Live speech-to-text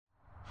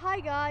Hi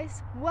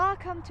guys,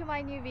 welcome to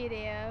my new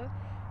video.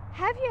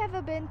 Have you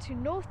ever been to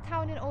North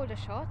Town in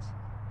Aldershot?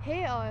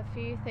 Here are a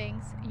few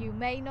things you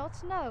may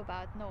not know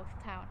about North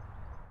Town.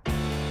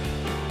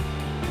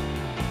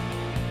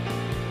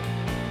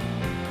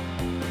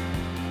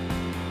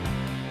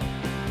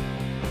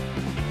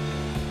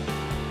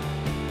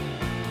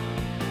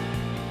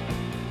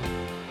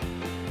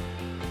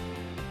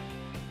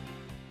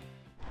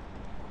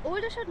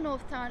 Aldershot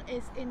North Town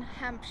is in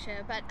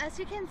Hampshire, but as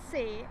you can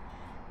see,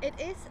 it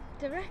is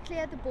directly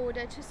at the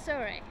border to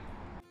Surrey.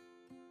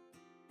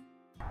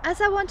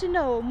 As I want to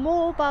know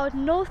more about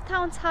North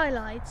Town's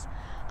highlights,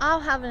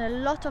 I'm having a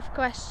lot of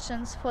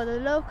questions for the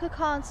local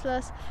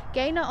councillors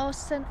Gaynor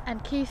Austin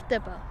and Keith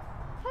Dibble.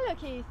 Hello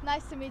Keith,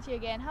 nice to meet you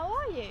again. How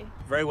are you?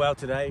 Very well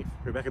today,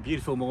 Rebecca.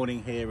 Beautiful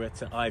morning here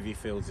at Ivy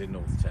Fields in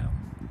North Town.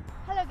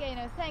 Hello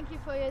Gaynor, thank you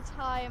for your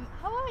time.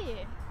 How are you?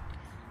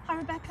 Hi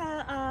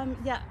Rebecca,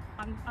 yeah,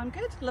 I'm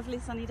good. Lovely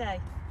sunny day.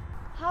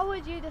 How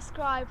would you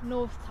describe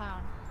North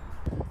Town?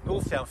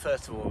 North Town,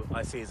 first of all,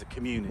 I see as a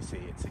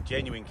community. It's a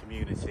genuine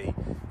community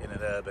in an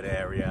urban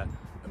area,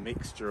 a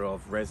mixture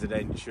of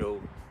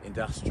residential,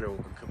 industrial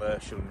and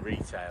commercial and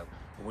retail.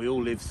 And we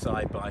all live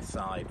side by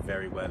side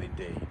very well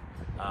indeed.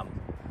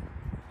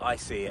 I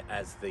see it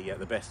as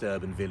the best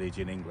urban village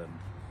in England.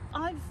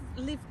 I've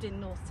lived in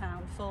North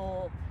Town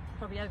for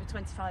probably over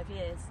 25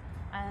 years,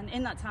 and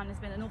in that time there's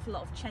been an awful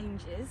lot of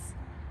changes,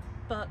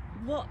 but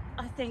what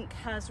I think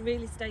has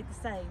really stayed the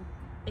same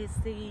is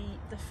the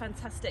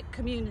fantastic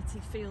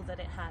community feel that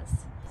it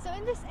has. So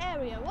in this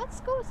area, what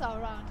schools are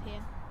around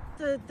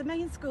here? The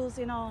main schools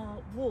in our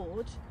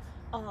ward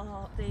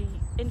are the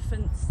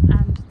infants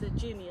and the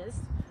juniors,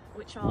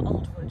 which are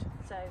Oldwood.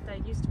 So they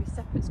used to be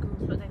separate schools,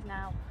 but they've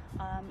now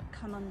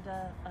come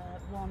under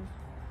one.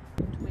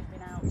 And we've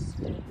been out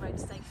doing road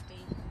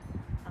safety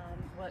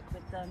work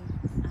with them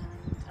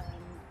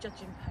and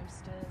judging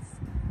posters.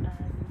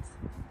 And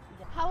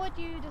yeah. How would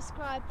you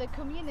describe the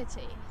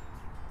community?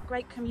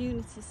 Great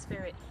community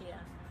spirit here.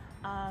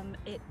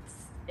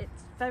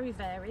 It's very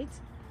varied,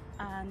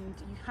 and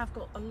you have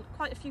got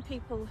quite a few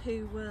people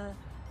who were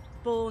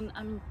born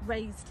and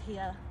raised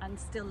here and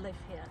still live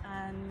here,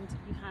 and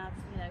you have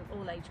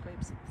all age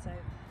groups. So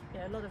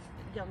a lot of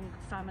young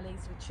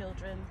families with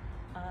children,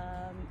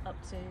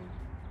 up to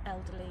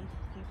elderly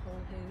people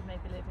who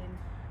maybe live in,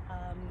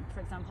 for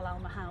example,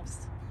 Alma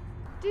House.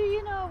 Do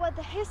you know what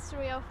the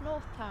history of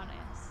North Town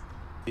is?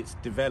 It's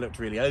developed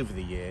really over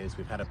the years.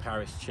 We've had a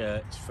parish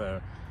church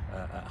for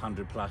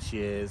 100 plus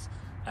years,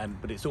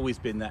 but it's always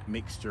been that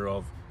mixture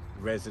of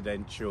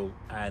residential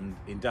and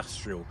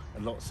industrial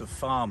and lots of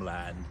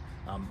farmland.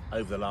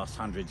 Over the last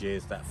 100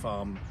 years, that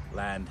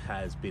farmland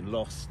has been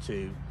lost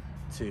to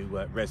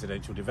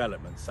residential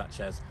developments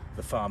such as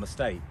the Farm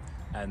Estate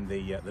and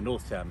the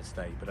North Town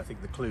Estate. But I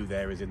think the clue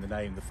there is in the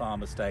name, the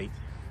Farm Estate,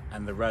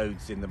 and the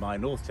roads in the My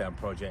North Town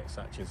project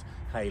such as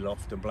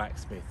Hayloft and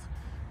Blacksmith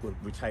will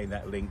retain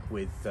that link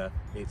with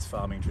its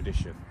farming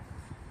tradition.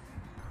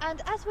 And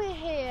as we're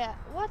here,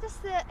 what is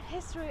the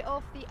history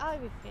of the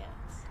Ivy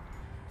Fields?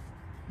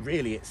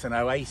 Really, it's an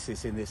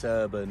oasis in this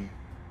urban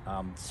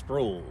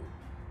sprawl,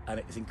 and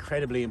it's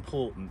incredibly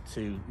important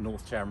to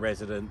North Town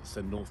residents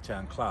and North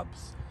Town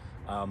clubs.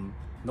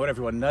 Not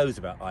everyone knows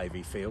about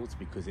Ivy Fields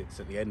because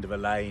it's at the end of a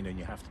lane and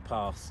you have to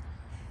pass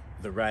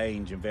the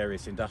range and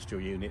various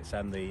industrial units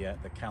and the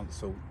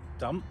council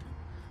dump.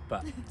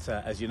 But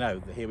as you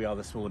know, here we are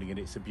this morning and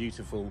it's a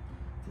beautiful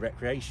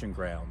recreation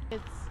ground.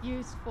 It's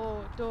used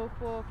for dog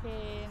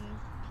walking,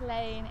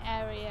 playing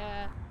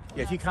area.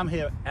 Yeah, if you come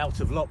here out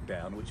of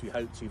lockdown, which we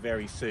hope to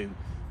very soon,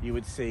 you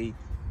would see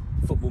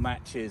football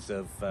matches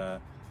of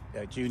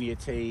junior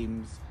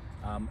teams,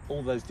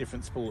 all those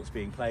different sports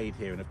being played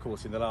here. And of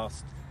course, in the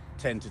last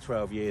 10 to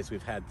 12 years,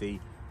 we've had the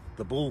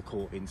ball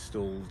court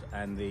installed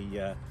and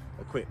the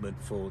equipment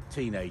for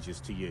teenagers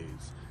to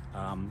use.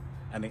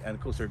 And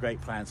of course there are great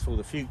plans for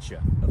the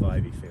future of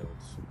Ivy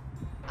Fields.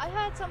 I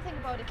heard something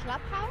about a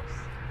clubhouse.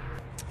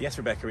 Yes,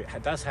 Rebecca,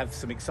 it does have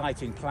some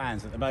exciting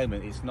plans at the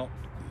moment. It's not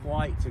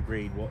quite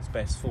agreed what's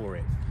best for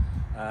it.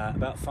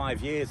 About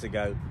 5 years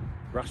ago,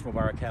 Rushmore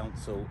Borough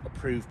Council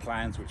approved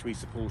plans which we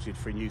supported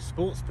for a new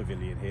sports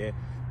pavilion here,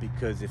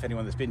 because if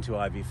anyone that's been to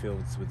Ivy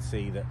Fields would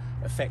see that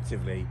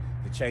effectively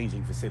the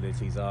changing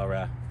facilities are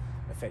a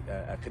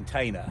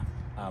container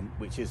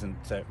which isn't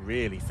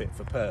really fit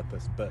for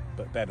purpose,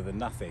 but better than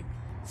nothing.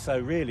 So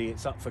really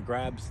it's up for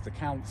grabs. The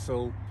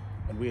council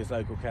and we as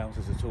local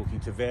councils are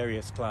talking to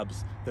various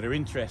clubs that are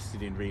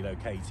interested in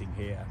relocating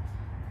here,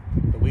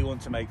 but we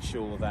want to make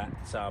sure that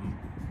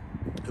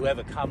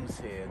whoever comes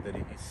here, that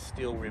it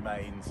still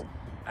remains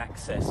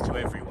access to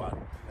everyone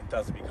and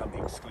doesn't become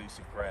the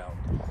exclusive ground.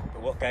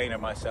 But what Gaynor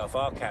and myself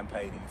are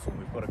campaigning for,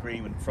 we've got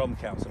agreement from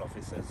council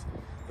officers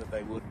that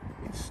they would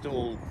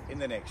install in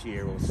the next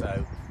year or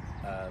so,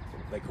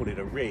 they call it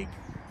a rig,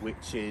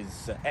 which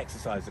is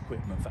exercise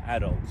equipment for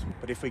adults.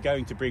 But if we're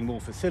going to bring more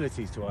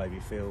facilities to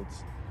Ivy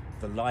Fields,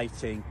 the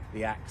lighting,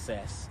 the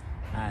access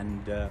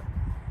and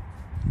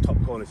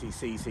top quality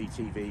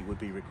CCTV would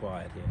be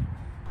required here.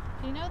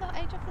 Do you know the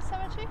age of the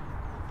cemetery?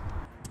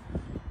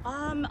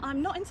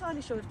 I'm not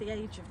entirely sure of the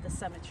age of the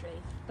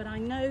cemetery, but I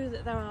know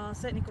that there are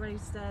certainly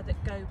graves there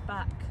that go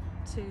back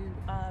to,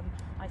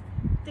 I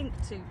think,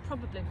 to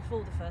probably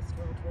before the First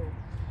World War.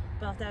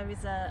 But there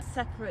is a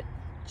separate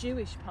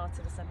Jewish part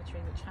of the cemetery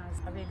which has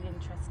a really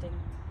interesting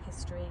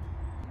history.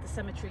 The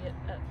cemetery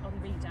on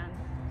Redan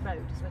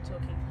Road, as we're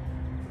talking,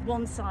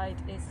 one side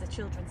is the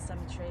children's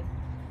cemetery,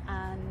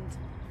 and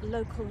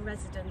local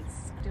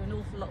residents do an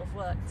awful lot of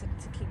work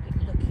to keep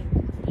it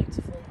looking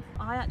beautiful.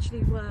 I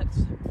actually worked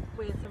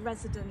with a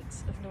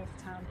resident of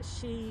Northtown.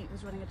 She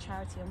was running a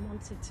charity and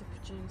wanted to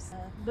produce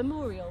a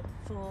memorial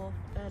for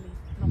early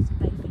lost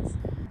babies.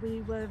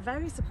 We were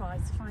very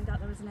surprised to find out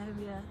there was an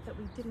area that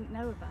we didn't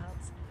know about,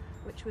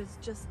 which was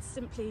just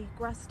simply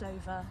grassed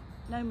over,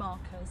 no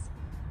markers,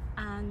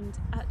 and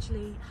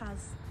actually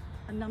has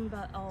a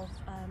number of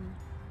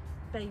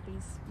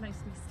babies,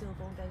 mostly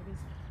stillborn babies,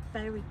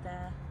 buried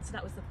there. So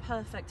that was the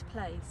perfect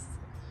place.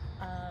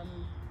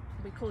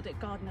 We called it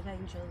Garden of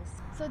Angels.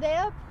 So there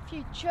are a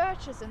few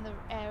churches in the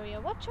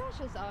area. What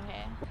churches are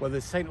here? Well,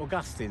 there's St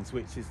Augustine's,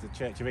 which is the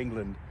Church of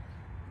England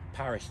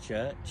parish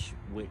church,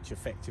 which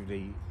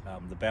effectively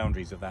the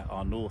boundaries of that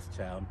are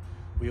Northtown.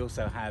 We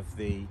also have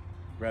the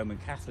Roman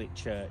Catholic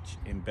Church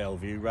in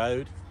Bellevue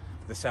Road.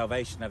 The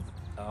Salvation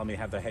Army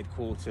have their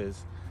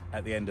headquarters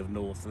at the end of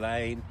North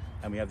Lane,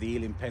 and we have the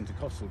Elim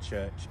Pentecostal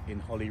Church in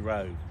Holly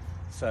Road.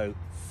 So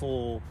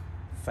 4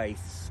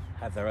 faiths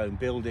have their own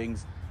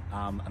buildings,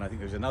 and I think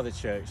there's another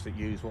church that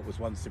used what was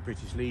once the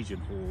British Legion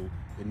Hall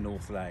in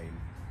North Lane.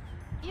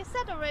 You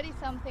said already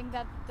something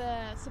that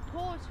the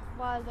support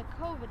while the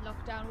COVID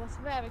lockdown was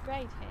very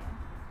great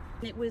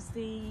here. It was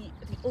the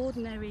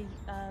ordinary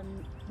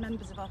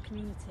members of our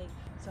community,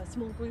 so a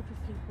small group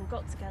of people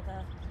got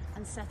together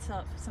and set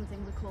up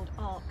something we called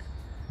ARC,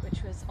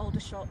 which was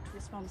Aldershot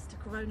Response to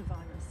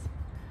Coronavirus.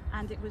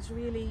 And it was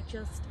really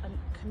just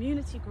a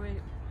community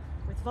group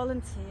with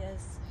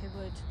volunteers who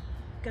would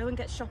go and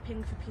get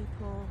shopping for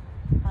people,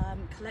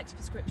 collect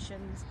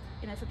prescriptions,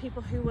 for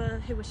people who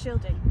were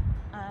shielding.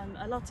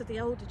 A lot of the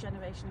older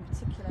generation in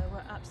particular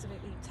were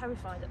absolutely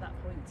terrified at that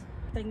point.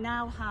 They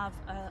now have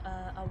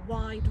a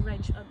wide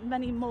range,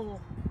 many more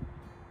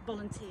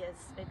volunteers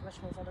in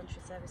Rushmore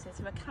Voluntary Services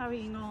who are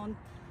carrying on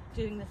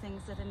doing the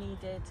things that are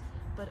needed,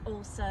 but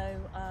also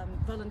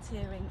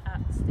volunteering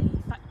at the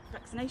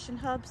vaccination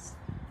hubs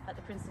at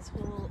the Princess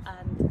Hall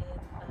and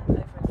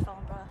over in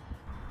Farnborough.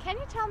 Can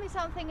you tell me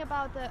something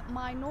about the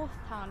My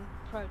Northtown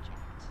project?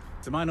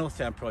 So My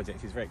Northtown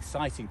project is a very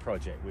exciting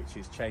project which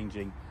is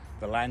changing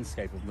the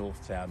landscape of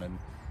Northtown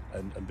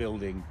and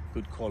building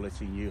good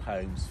quality new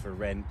homes for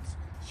rent,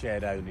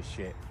 shared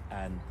ownership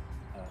and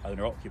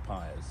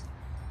owner-occupiers.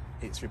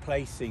 It's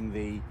replacing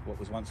what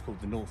was once called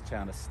the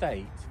Northtown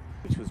Estate,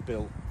 which was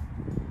built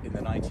in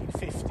the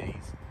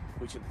 1950s,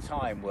 which at the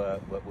time were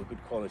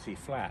good quality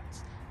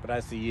flats. But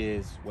as the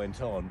years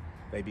went on,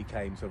 they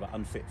became sort of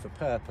unfit for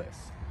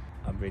purpose.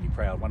 I'm really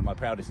proud. One of my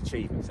proudest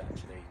achievements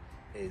actually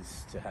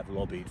is to have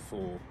lobbied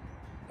for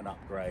an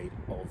upgrade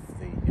of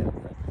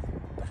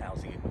the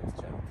housing in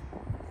Northtown.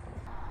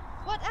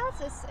 What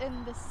else is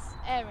in this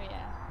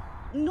area?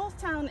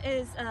 Northtown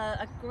is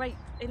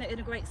in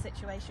a great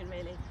situation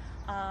really.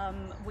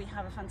 We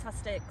have a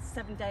fantastic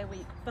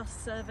 7-day-a-week bus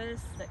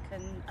service that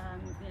can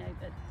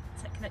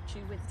connect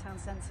you with the town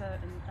centre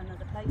and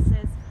other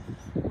places.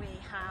 We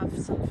have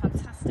some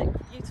fantastic,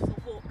 beautiful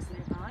walks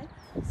nearby.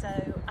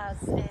 So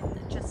as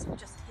in just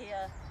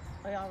here,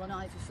 we are on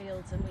Ivy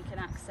Fields and we can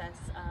access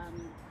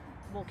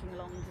walking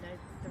along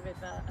the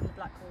river and the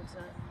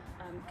Blackwater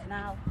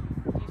Canal.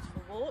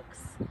 Beautiful walks.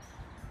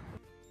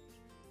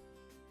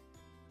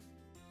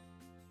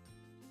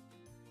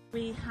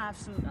 We have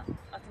some,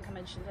 I think I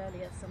mentioned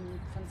earlier, some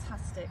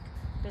fantastic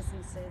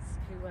businesses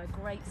who were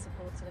great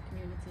support to the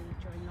community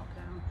during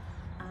lockdown.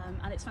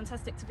 And it's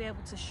fantastic to be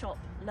able to shop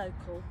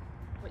local,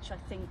 which I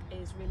think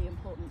is really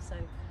important. So,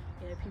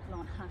 people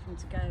aren't having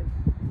to go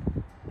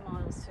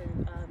miles to,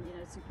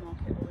 a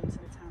supermarket or into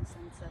the town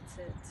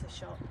centre to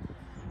shop.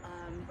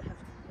 We have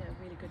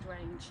a really good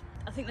range.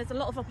 I think there's a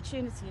lot of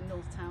opportunity in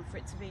Northtown for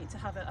it to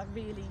have a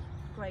really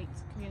great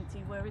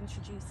community. We're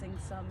introducing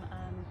some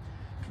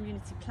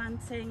community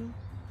planting,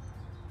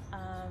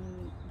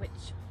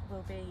 which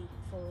will be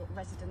for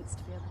residents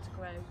to be able to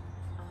grow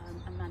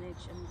and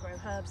manage and grow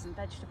herbs and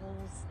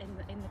vegetables in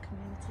the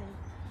community.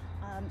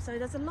 So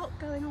there's a lot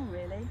going on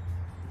really.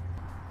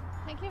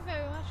 Thank you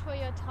very much for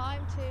your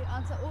time to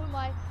answer all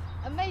my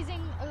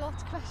amazing lot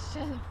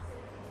questions.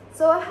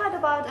 So I heard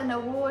about an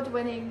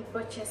award-winning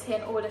butchers here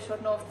in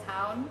Aldershot,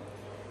 Northtown.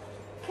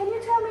 Can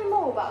you tell me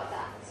more about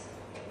that?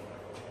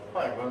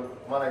 Hi everyone,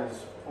 my name is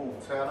Paul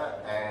Turner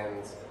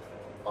and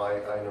I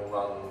own and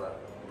run the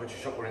butcher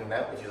shop we're in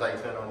now, which is A.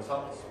 Turner and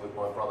Sons, with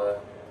my brother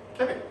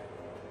Kevin.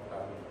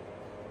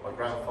 My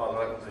grandfather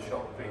opened the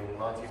shop in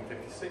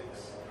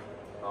 1956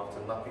 after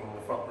knocking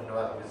the front window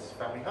out of his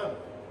family home,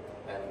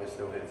 and we're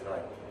still here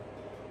today.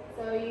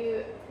 So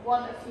you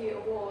won a few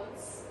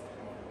awards?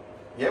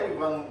 Yeah, we've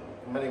won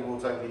many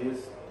awards over the years,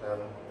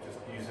 just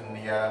using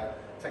the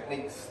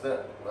techniques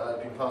that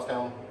have been passed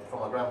down from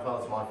my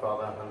grandfather to my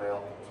father and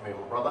now to me and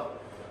my brother,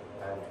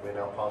 and we're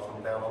now passing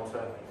them down onto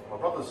my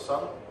brother's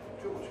son,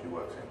 George, who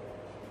works here.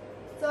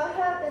 So I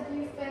heard that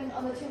you've been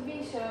on the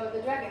TV show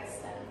The Dragon's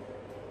Den.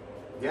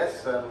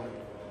 Yes,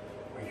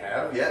 we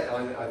have, yeah.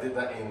 I did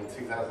that in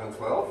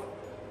 2012,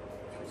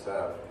 which was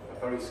a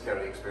very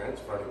scary experience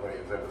for anybody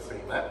who's ever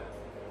seen that.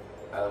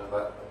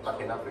 But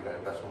lucky enough we got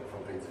investment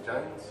from Peter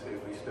Jones, who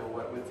we still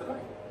work with today.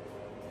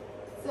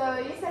 So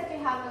you said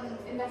you have an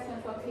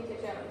investment from Peter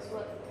Jones.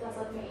 What does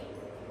that mean?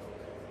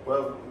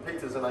 Well,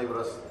 Peter's enabled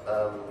us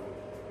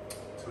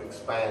to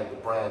expand the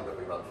brand that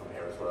we run from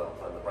here as well.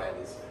 And the brand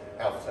is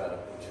Aldershot,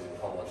 which is in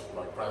homage to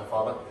my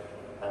grandfather.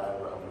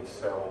 And we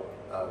sell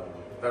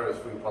various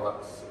food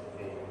products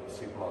in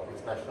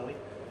supermarkets nationally.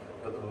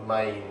 But the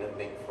main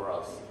link for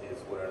us is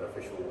we're an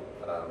official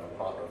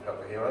partner of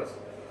Hampshire Heroes.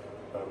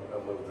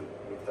 And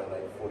we've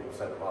donated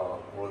 40% of our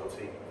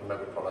royalty from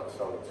every product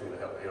sold to the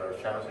Hampshire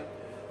Heroes charity.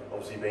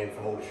 Obviously being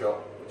from Aldershot,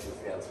 which is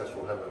the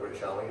ancestral home of the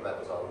British Army, that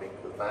was our link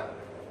with that.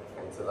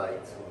 And to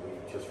date,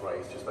 we've just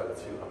raised just over £220,000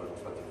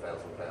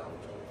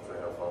 to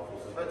help our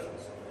forces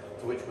veterans,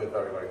 to which we're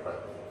very, very proud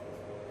of.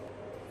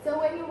 So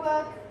when you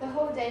work the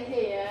whole day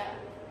here,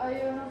 are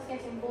you not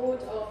getting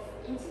bored of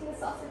eating the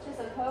sausages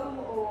at home,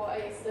 or are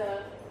you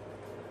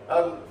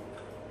still...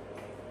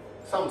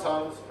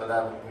 Sometimes, but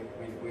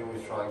we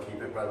always try and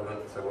keep it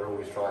relevant, so we're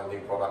always trying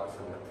new products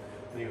and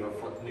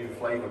new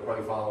flavour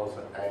profiles,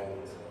 and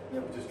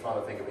we're just trying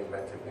to think of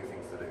inventive new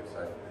things to do.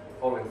 So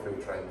following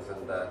food trends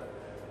and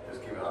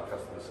just giving our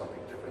customers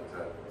something different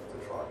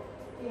to try.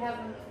 Do you have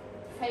a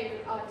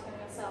favourite item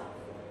yourself?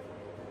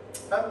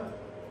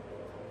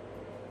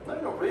 No,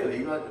 not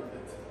really.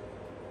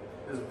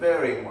 There's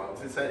varying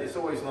ones. It's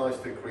always nice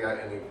to create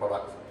a new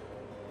product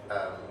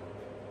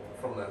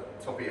from the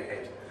top of your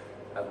head,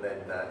 and then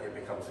it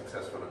becomes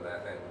successful in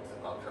that, and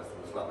our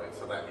customers love it.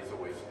 So that is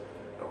always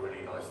a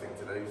really nice thing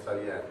to do. So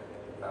yeah,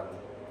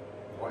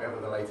 whatever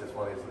the latest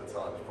one is at the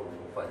time is probably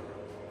my favourite.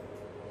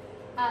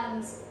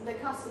 And the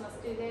customers,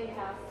 do they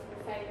have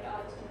a favourite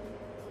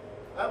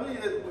item?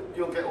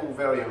 You'll get all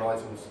varying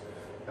items.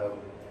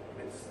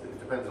 It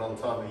depends on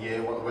the time of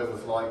year, what the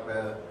weather's like.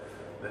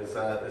 There's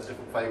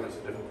different favourites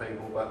for different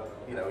people, but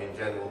you know, in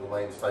general, the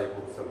main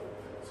staples of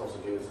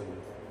sausages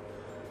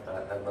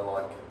and the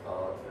like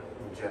are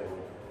in general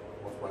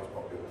what's most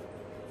popular.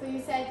 So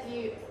you said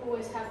you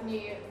always have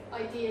new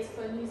ideas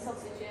for new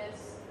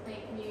sausages,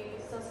 make new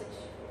sausage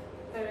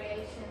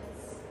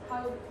variations.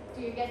 How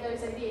do you get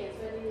those ideas?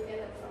 Where do you get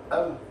them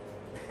from?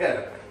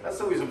 Yeah, that's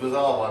always a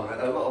bizarre one.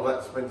 A lot of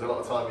that spends a lot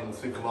of time in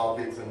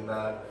supermarkets and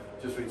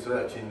just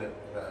researching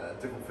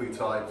different food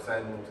types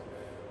and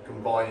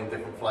combining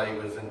different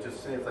flavours and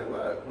just seeing if they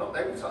work. Not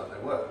every time they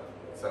work.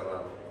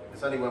 So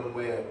it's only when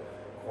we're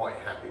quite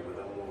happy with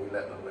them when we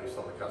let them loose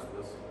on the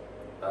customers.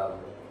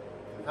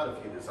 We've had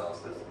a few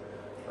disasters,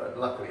 but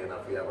luckily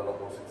enough we have a lot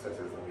more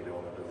successes than we do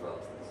on the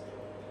disasters.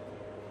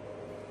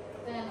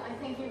 Then I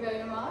thank you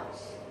very much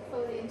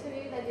for the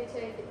interview, that you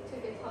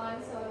took your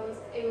time, so I was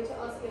able to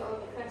ask you all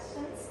the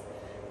questions.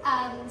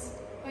 And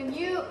when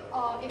you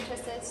are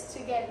interested to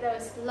get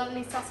those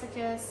lovely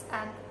sausages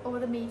and all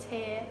the meat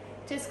here,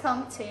 just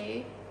come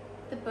to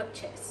the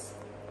butchers.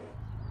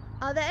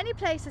 Are there any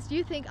places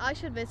you think I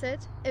should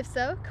visit? If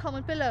so,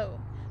 comment below.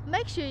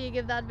 Make sure you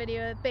give that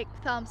video a big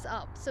thumbs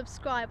up,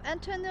 subscribe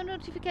and turn the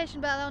notification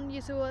bell on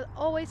so you will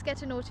always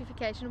get a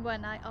notification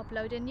when I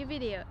upload a new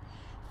video.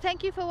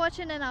 Thank you for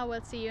watching, and I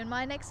will see you in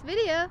my next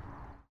video.